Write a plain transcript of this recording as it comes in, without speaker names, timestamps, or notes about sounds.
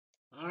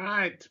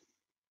right,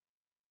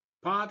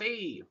 part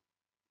E.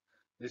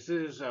 This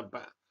is a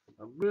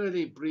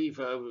really brief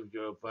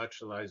overview of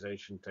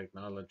virtualization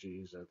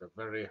technologies at a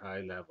very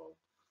high level.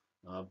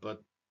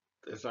 But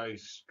as I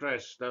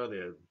stressed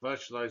earlier,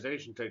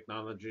 virtualization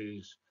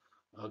technologies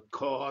are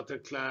core to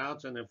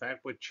clouds, and in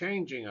fact, we're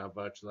changing our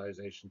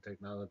virtualization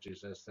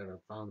technologies as they're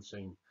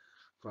advancing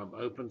from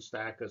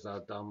Openstack as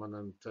our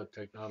dominant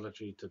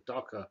technology to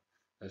Docker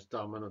as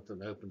dominant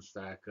and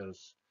Openstack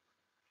as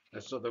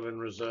sort of in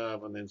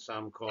reserve, and in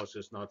some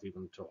courses not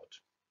even taught.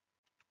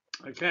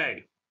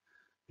 Okay,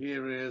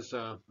 here is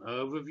an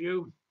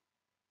overview,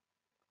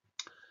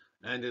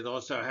 and it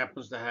also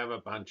happens to have a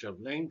bunch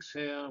of links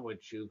here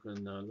which you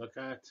can look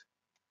at.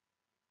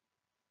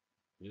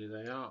 Here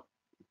they are,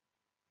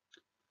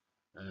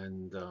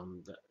 and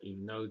you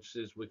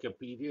notice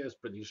Wikipedia is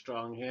pretty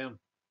strong here,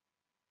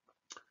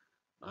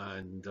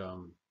 and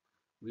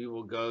we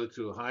will go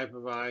through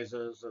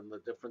hypervisors and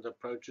the different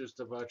approaches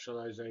to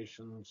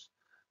virtualizations,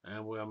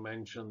 and we'll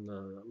mention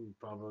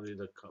probably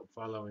the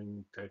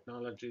following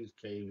technologies: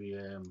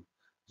 KVM,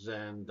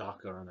 Xen,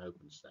 Docker, and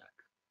Openstack.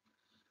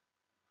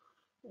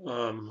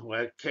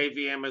 Where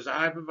KVM is a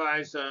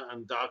hypervisor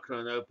and Docker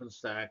and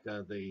Openstack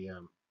are the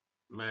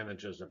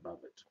managers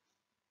above it.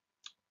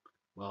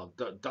 Well,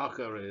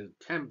 Docker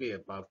can be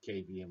above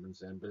KVM and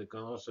Xen, but it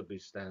can also be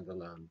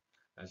standalone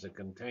as a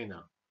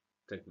container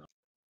technology.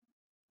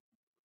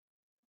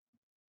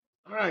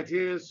 All right,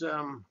 here's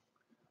our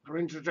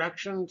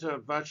introduction to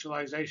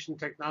virtualization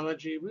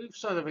technology. We've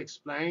sort of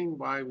explained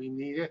why we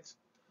need it.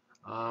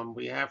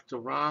 We have to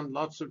run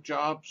lots of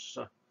jobs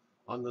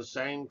on the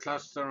same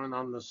cluster and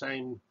on the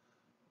same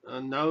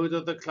node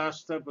of the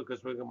cluster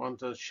because we want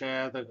to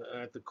share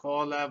at the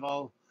core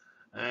level.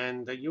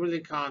 And you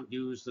really can't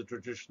use the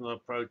traditional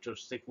approach of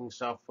sticking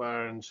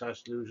software in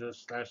 /user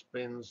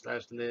 /bin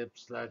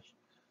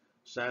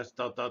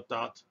 /lib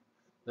 //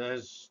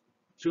 There's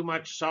too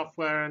much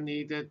software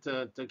needed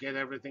to get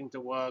everything to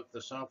work.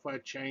 The software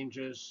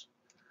changes.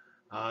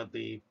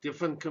 The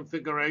different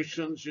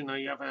configurations, you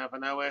have to have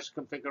an OS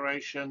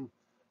configuration.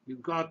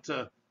 You've got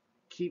to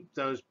keep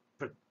those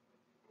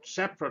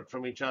separate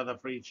from each other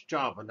for each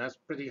job, and that's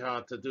pretty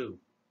hard to do.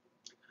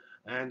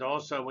 And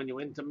also, when you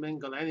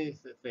intermingle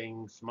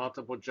anything,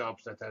 multiple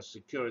jobs, that has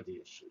security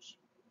issues.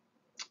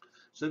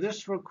 So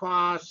this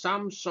requires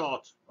some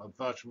sort of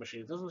virtual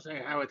machine. It doesn't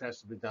say how it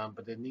has to be done,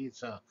 but it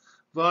needs a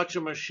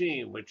virtual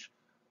machine which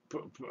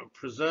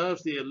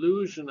preserves the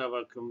illusion of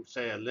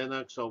say a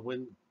Linux or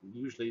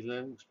usually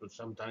Linux, but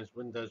sometimes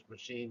Windows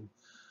machine.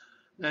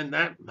 And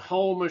that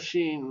whole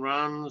machine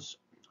runs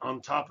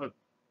on top of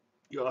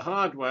your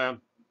hardware,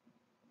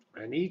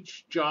 and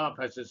each job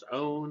has its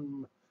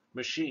own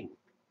machine.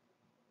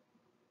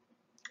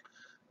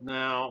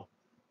 Now,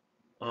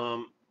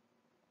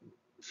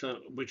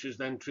 which is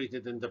then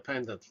treated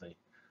independently.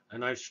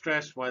 And I've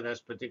stressed why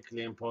that's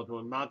particularly important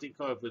with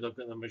multi-core. If we look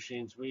at the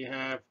machines we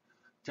have,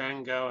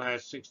 Tango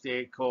has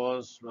 68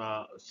 cores,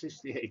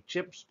 68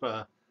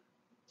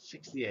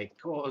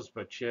 cores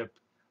per chip.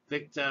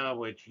 Victor,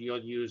 which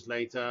you'll use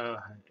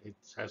later, it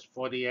has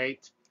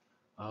 48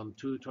 on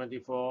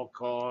 224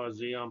 core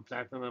Xeon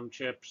Platinum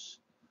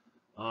chips.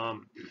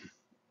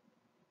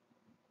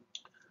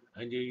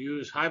 And you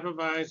use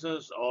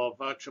hypervisors or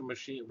virtual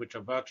machine, which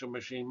are virtual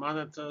machine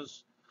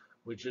monitors,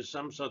 which is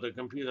some sort of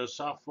computer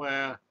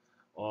software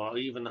or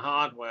even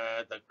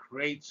hardware that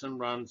creates and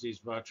runs these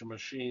virtual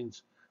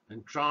machines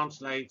and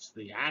translates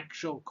the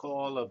actual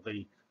call of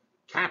the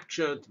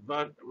captured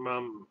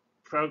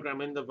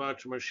program in the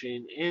virtual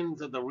machine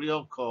into the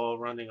real call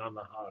running on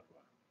the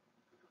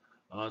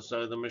hardware.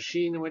 So the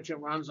machine in which it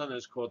runs on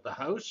is called the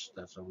host.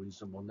 That's a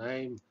reasonable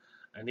name.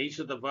 And each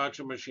of the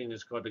virtual machine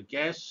is called a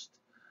guest.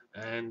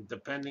 And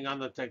depending on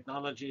the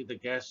technology, the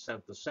guests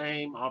have the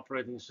same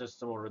operating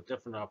system or a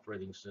different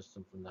operating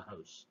system from the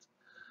host.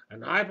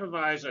 And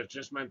hypervisor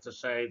just meant to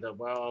say that,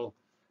 well,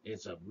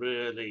 it's a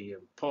really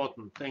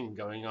important thing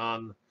going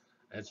on.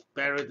 It's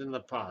buried in the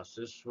past.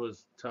 This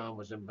term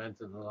was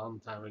invented a long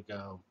time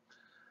ago.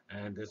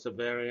 And it's a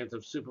variant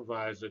of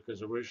supervisor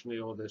because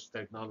originally all this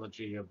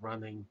technology of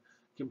running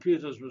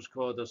computers was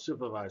called a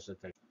supervisor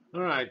technology.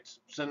 All right,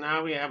 so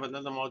now we have a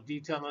little more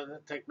detail on the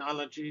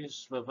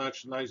technologies for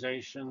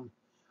virtualization,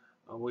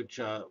 which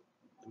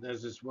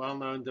there's this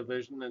well-known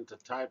division into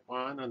type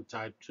 1 and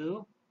type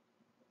 2.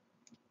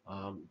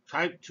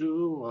 Type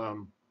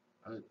 2,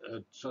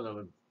 sort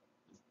of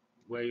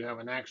where you have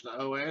an actual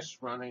OS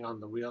running on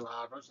the real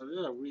hardware. So this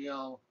is a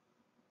real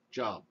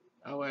job,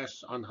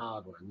 OS on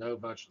hardware, no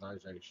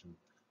virtualization.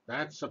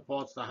 That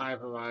supports the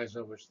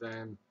hypervisor, which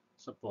then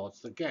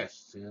supports the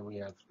guests. Here we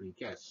have 3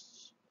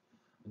 guests.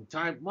 In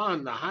type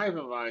 1, the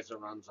hypervisor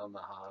runs on the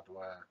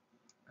hardware,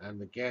 and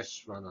the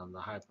guests run on the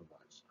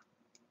hypervisor.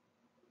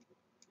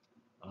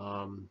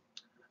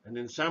 And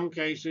in some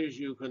cases,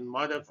 you can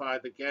modify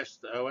the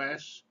guest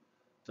OS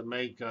to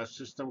make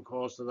system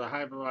calls to the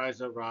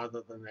hypervisor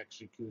rather than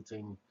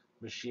executing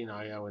machine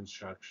I/O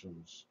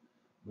instructions,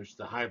 which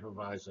the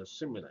hypervisor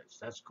simulates.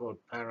 That's called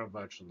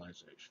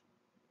paravirtualization.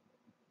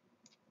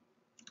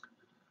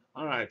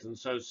 All right, and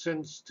so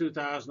since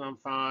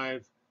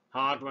 2005,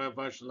 hardware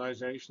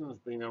virtualization has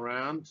been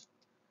around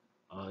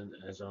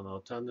as an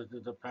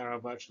alternative to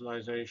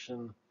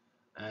para-virtualization,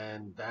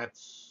 and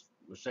that's,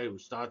 say, we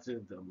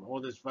started, all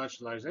this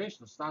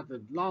virtualization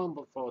started long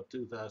before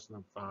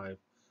 2005,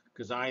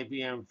 because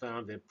IBM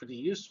found it pretty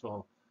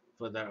useful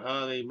for their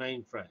early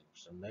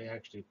mainframes, and they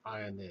actually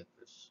pioneered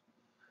this.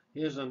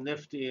 Here's a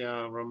nifty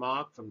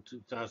remark from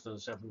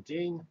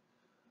 2017,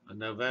 in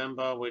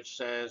November, which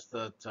says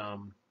that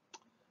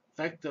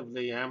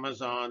effectively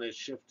Amazon is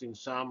shifting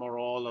some or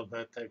all of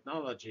their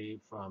technology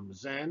from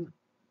Xen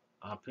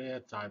up here,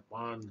 type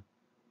 1,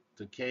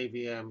 to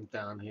KVM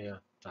down here,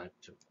 type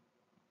 2.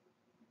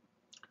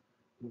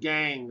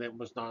 Again, that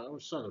was not, it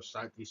was sort of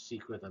slightly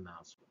secret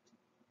announcement.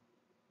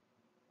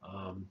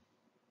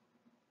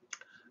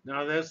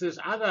 Now there's this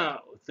other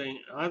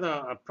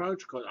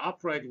approach called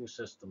operating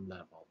system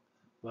level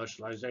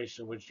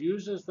virtualization, which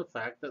uses the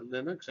fact that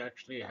Linux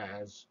actually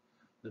has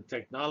the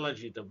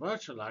technology to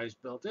virtualize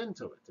built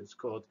into it. It's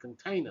called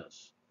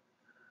containers.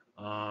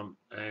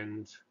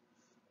 And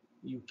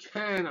you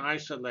can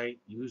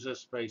isolate user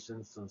space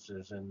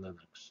instances in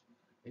Linux.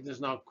 It is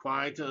not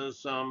quite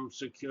as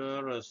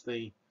secure as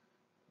the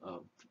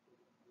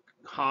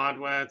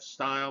hardware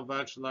style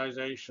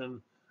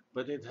virtualization,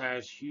 but it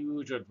has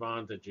huge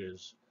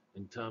advantages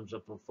in terms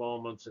of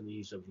performance and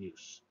ease of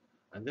use.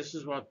 And this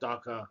is what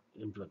Docker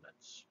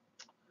implements.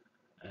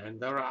 And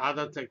there are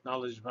other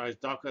technologies besides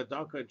Docker.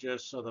 Docker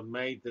just sort of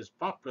made this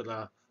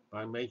popular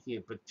by making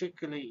it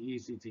particularly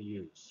easy to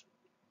use.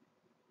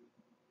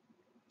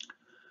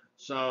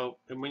 So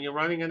when you're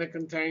running in a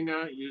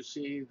container, you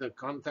see the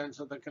contents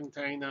of the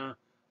container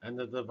and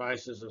the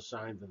devices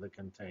assigned to the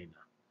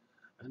container.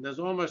 And there's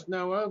almost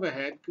no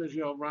overhead because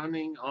you're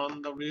running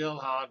on the real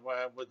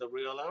hardware with the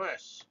real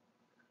OS.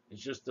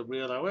 It's just the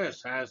real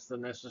OS has the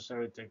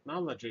necessary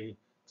technology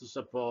to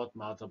support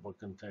multiple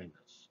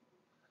containers.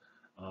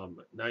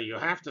 Now you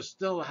have to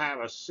still have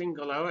a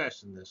single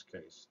OS in this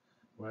case,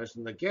 whereas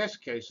in the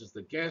guest cases,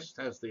 the guest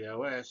has the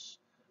OS,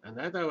 and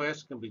that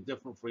OS can be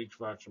different for each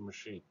virtual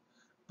machine.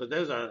 But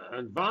there's an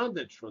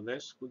advantage from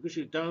this because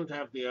you don't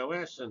have the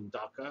OS in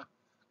Docker,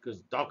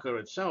 because Docker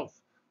itself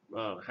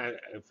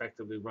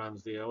effectively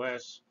runs the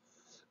OS.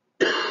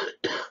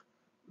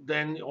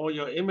 Then all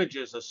your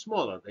images are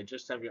smaller. They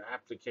just have your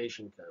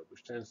application code,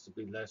 which tends to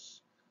be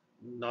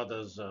not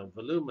as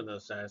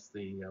voluminous as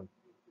the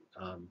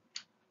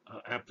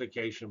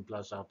application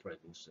plus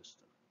operating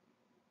system.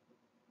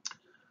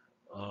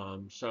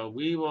 So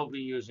we will be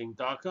using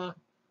Docker,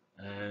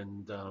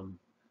 and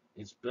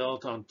it's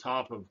built on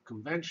top of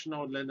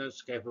conventional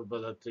Linux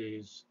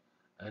capabilities,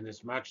 and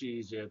it's much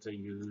easier to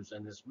use,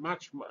 and it's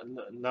much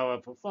lower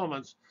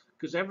performance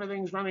because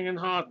everything's running in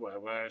hardware.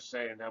 Whereas,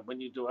 say, now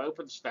when you do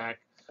OpenStack,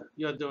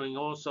 you're doing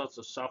all sorts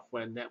of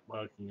software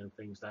networking and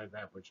things like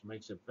that, which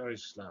makes it very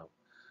slow.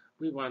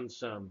 We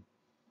once,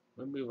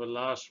 when we were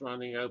last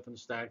running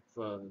OpenStack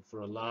for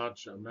a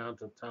large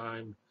amount of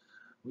time,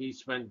 we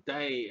spent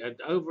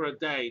over a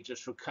day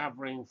just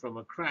recovering from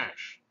a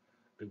crash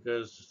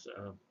because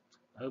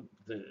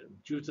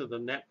due to the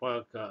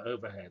network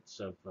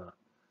overheads of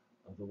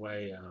the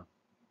way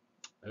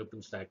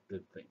OpenStack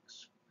did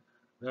things.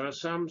 There are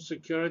some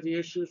security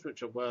issues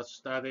which are worth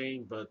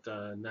studying, but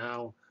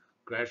now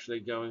gradually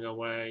going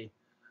away.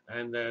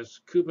 And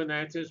there's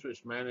Kubernetes,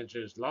 which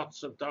manages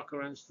lots of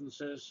Docker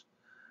instances,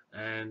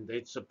 and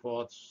it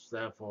supports,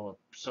 therefore,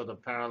 sort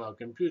of parallel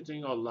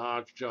computing or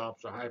large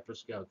jobs or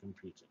hyperscale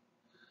computing.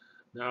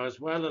 Now, as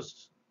well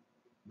as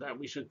that,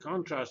 we should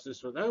contrast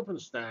this with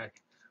OpenStack,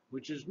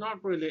 which is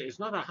not really, it's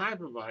not a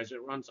hypervisor.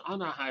 It runs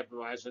on a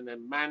hypervisor and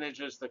then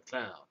manages the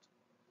cloud.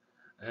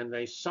 And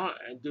they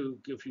do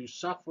give you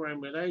software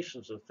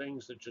emulations of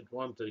things that you'd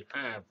want to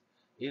have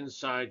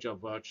inside your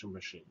virtual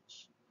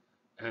machines.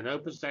 And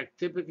OpenStack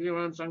typically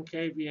runs on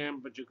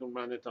KVM, but you can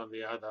run it on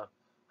the other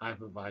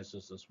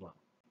hypervisors as well.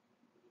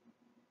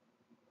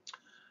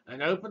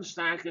 And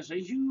OpenStack is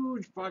a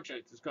huge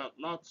project. It's got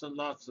lots and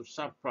lots of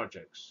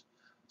sub-projects.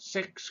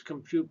 6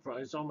 compute,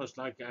 it's almost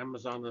like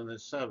Amazon and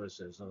its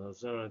services. And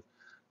there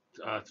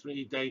are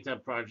 3 data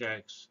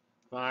projects,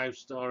 5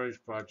 storage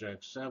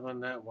projects, 7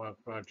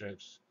 network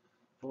projects,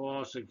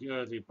 4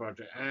 security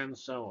projects, and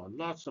so on.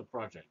 Lots of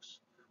projects.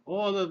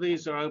 All of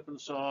these are open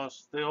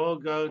source. They all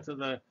go to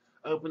the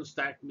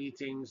OpenStack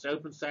meetings.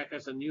 OpenStack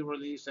has a new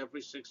release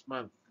every 6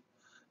 months.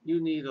 You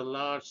need a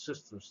large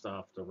system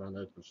staff to run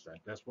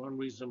OpenStack. That's one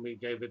reason we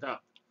gave it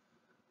up.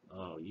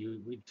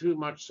 We too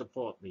much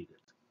support needed.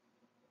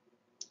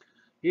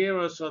 Here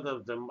are sort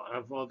of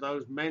for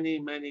those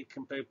many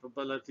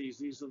capabilities.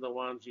 These are the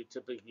ones you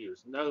typically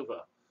use.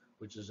 Nova,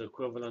 which is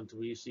equivalent to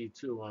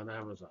EC2 on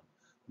Amazon.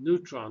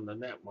 Neutron, the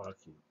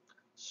networking.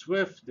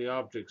 Swift, the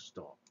object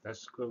store.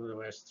 That's equivalent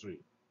to S3.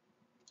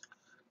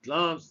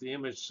 Glance, the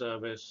image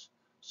service.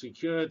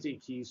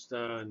 Security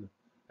Keystone.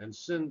 And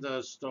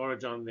Cinder,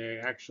 storage on the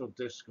actual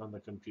disk on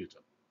the computer.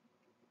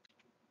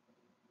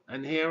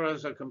 And here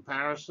is a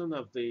comparison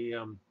of the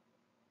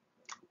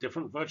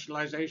different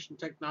virtualization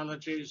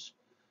technologies.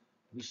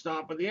 We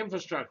start with the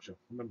infrastructure.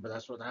 Remember,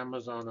 that's what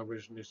Amazon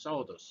originally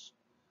sold us.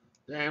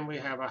 Then we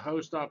have a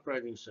host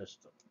operating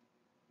system.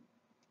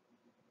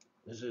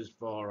 This is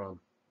for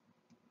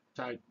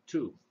type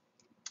 2.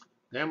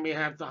 Then we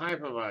have the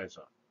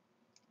hypervisor.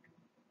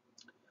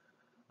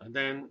 And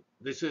then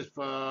this is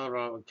for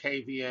a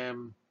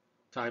KVM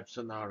type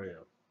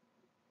scenario.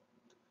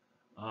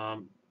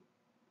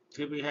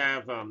 Here we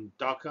have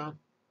Docker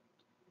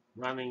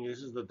running.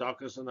 This is the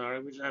Docker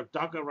scenario. We have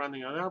Docker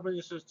running on the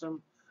operating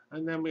system.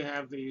 And then we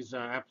have these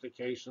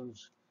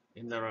applications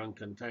in their own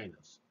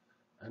containers.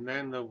 And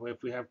then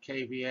if we have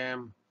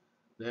KVM,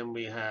 then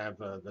we have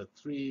the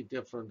 3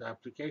 different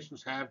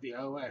applications have the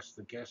OS,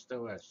 the guest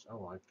OS.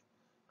 Oh,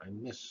 I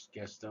miss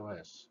guest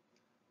OS.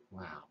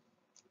 Wow.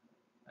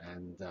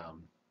 And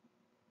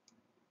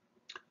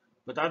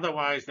but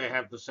otherwise, they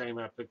have the same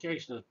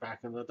application as back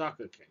in the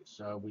Docker case.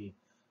 So we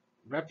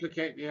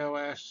replicate the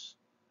OS,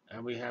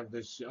 and we have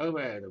this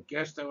overhead of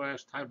guest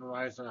OS,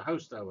 hypervisor,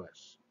 host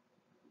OS.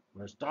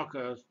 Whereas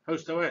Docker,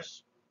 host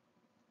OS,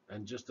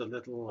 and just a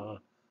little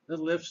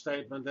if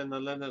statement in the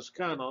Linux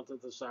kernel to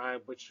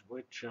decide which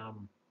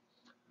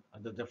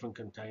of the different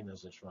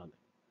containers it's running.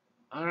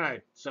 All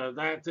right, so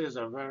that is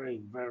a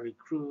very, very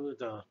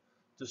crude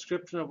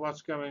description of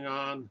what's going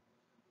on,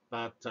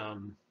 but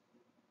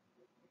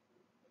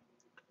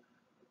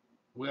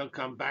we'll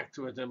come back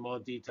to it in more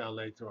detail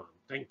later on.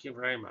 Thank you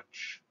very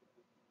much.